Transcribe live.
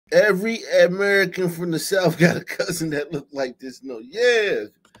Every American from the South got a cousin that look like this. No, yeah,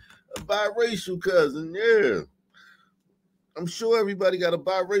 a biracial cousin. Yeah, I'm sure everybody got a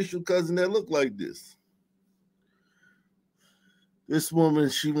biracial cousin that look like this. This woman,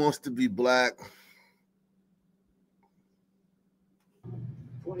 she wants to be black.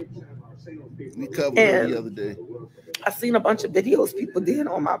 We covered her the other day. I seen a bunch of videos people did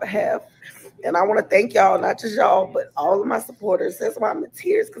on my behalf. And I want to thank y'all, not just y'all, but all of my supporters. That's why I'm in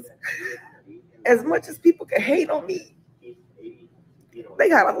tears, because as much as people can hate on me, they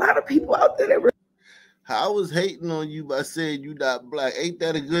got a lot of people out there that really. I was hating on you by saying you not black. Ain't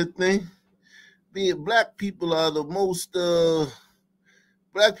that a good thing? Being black people are the most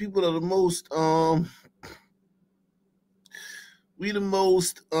we the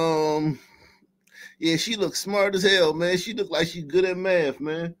most yeah, she looks smart as hell, man. She look like she good at math,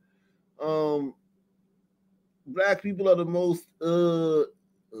 man. Black people are the most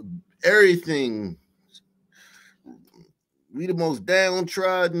everything. We the most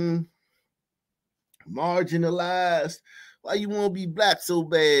downtrodden, marginalized. Why you want to be black so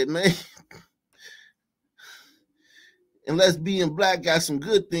bad, man? Unless being black got some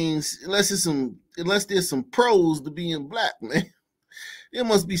good things, unless there's some pros to being black, man. There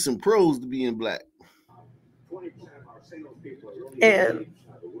must be some pros to being black. And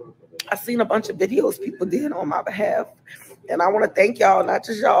I seen a bunch of videos people did on my behalf. And I want to thank y'all, not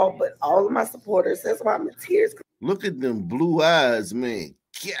just y'all, but all of my supporters. That's why I'm in tears. Look at them blue eyes, man.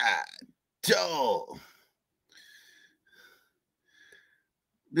 God, dog.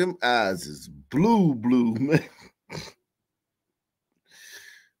 Them eyes is blue, man.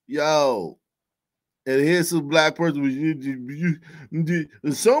 Yo. And here's some black person.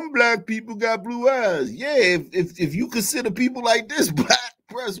 Some black people got blue eyes. Yeah, if you consider people like this black,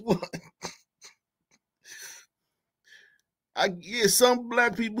 press 1. Yeah, some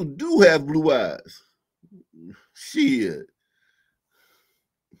black people do have blue eyes. Shit.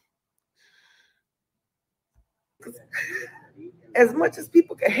 As much as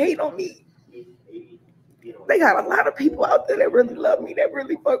people can hate on me, they got a lot of people out there that really love me, that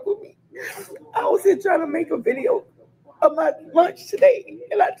really fuck with me. I was here trying to make a video of my lunch today,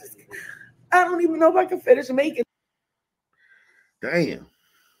 and I don't even know if I can finish making. Damn.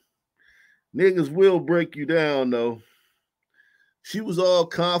 Niggas will break you down, though. She was all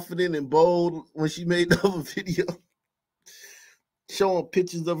confident and bold when she made the other video, showing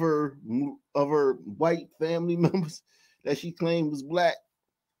pictures of her white family members that she claimed was black.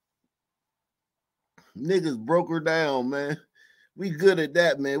 Niggas broke her down, man. We good at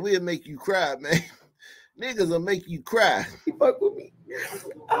that, man. We'll make you cry, man. Niggas will make you cry. Fuck with me.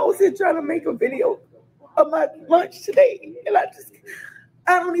 I was here trying to make a video of my lunch today, and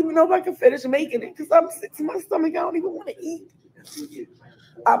I don't even know if I can finish making it because I'm sick to my stomach. I don't even want to eat.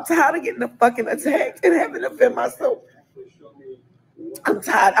 I'm tired of getting fucking attacked and having to defend myself. I'm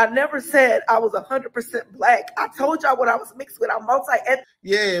tired. I never said I was 100% black. I told y'all what I was mixed with. I'm multi-ethnic.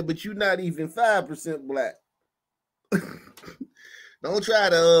 Yeah, but you're not even 5% black. Don't try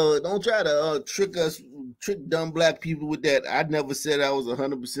to trick dumb black people with that. I never said I was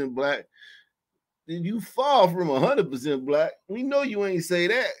 100% black. Did you fall from 100% black? We know you ain't say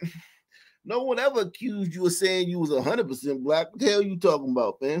that. No one ever accused you of saying you was 100% black. What the hell you talking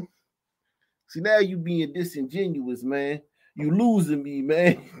about, man? See, now you being disingenuous, man. You losing me,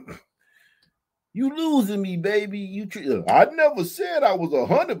 man. You losing me, baby. I never said I was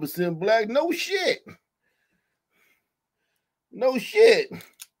 100% black. No shit. No shit.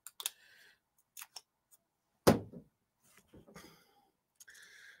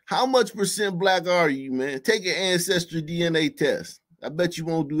 How much percent black are you, man? Take an ancestry DNA test. I bet you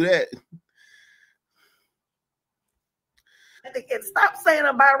won't do that. And stop saying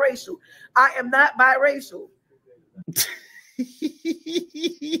I'm biracial. I am not biracial.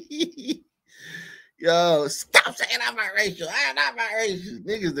 Yo, stop saying I'm biracial. I am not biracial.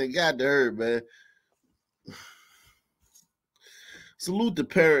 Niggas ain't got the hurt, man. Salute the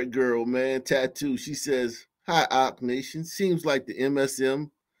parrot girl, man. Tattoo. She says, "Hi, Ock Nation. Seems like the MSM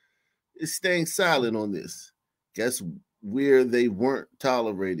is staying silent on this. Guess where they weren't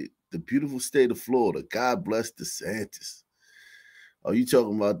tolerated? The beautiful state of Florida. God bless DeSantis." Oh, you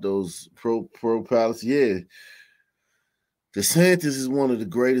talking about those pro policy? Yeah. DeSantis is one of the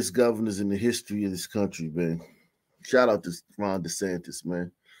greatest governors in the history of this country, man. Shout out to Ron DeSantis,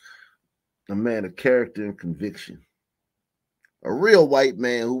 man. A man of character and conviction. A real white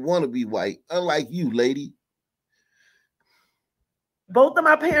man who want to be white, unlike you, lady. Both of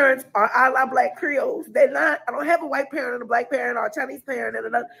my parents are a la black Creoles. They're not, I don't have a white parent and a black parent or a Chinese parent and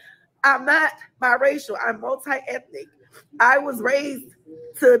another. I'm not biracial. I'm multi-ethnic. I was raised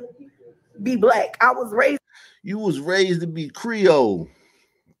to be black. You was raised to be Creole.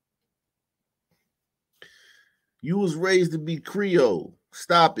 You was raised to be Creole.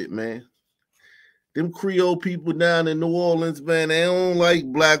 Stop it, man. Them Creole people down in New Orleans, man, they don't like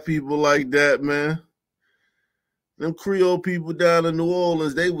black people like that, man. Them Creole people down in New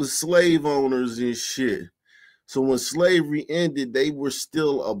Orleans, they was slave owners and shit. So when slavery ended, they were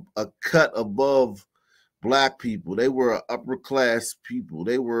still a cut above black people. They were upper class people.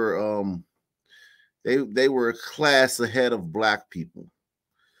 They were they were a class ahead of black people.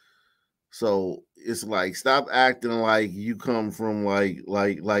 So it's like, stop acting like you come from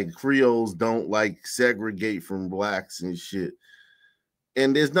like Creoles don't like segregate from blacks and shit.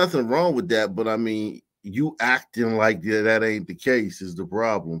 And there's nothing wrong with that, but I mean, you acting like that ain't the case is the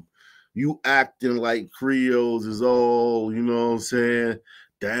problem. You acting like Creoles is all, you know what I'm saying,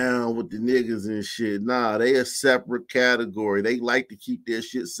 down with the niggas and shit. Nah, they a separate category. They like to keep their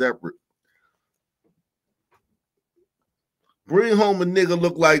shit separate. Bring home a nigga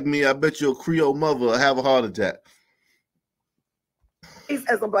look like me, I bet your Creole mother will have a heart attack.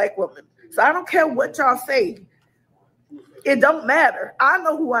 As a black woman. So I don't care what y'all say. It don't matter. I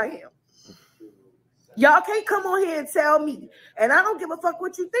know who I am. Y'all can't come on here and tell me. And I don't give a fuck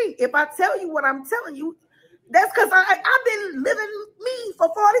what you think. If I tell you what I'm telling you, that's because I've been living me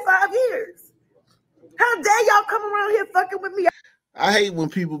for 45 years. How dare y'all come around here fucking with me? I hate when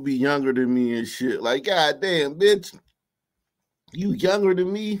people be younger than me and shit. Like, goddamn, bitch, you younger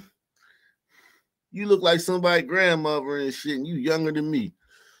than me? You look like somebody's grandmother and shit, and you younger than me.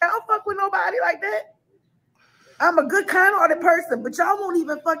 I don't fuck with nobody like that. I'm a good, kind-hearted person, but y'all won't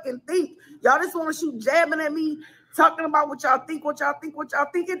even fucking think. Y'all just want to shoot jabbing at me, talking about what y'all think, what y'all think, what y'all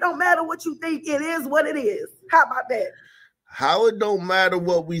think. It don't matter what you think. It is what it is. How about that? How it don't matter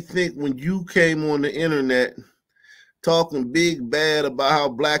what we think when you came on the internet talking big bad about how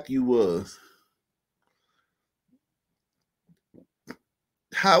black you was?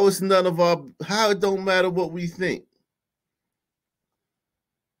 How it's none of our, how it don't matter what we think?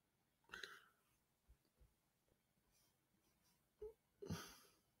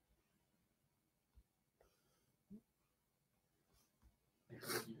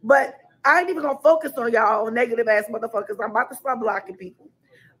 But I ain't even gonna focus on y'all negative ass motherfuckers. I'm about to start blocking people.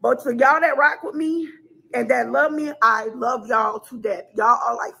 But to y'all that rock with me and that love me, I love y'all to death. Y'all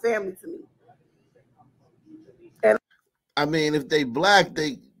are like family to me. And I mean, if they black,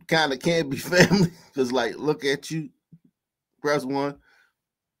 they kind of can't be family. Because, like, look at you. Press one.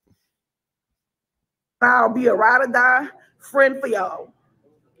 I'll be a ride or die friend for y'all.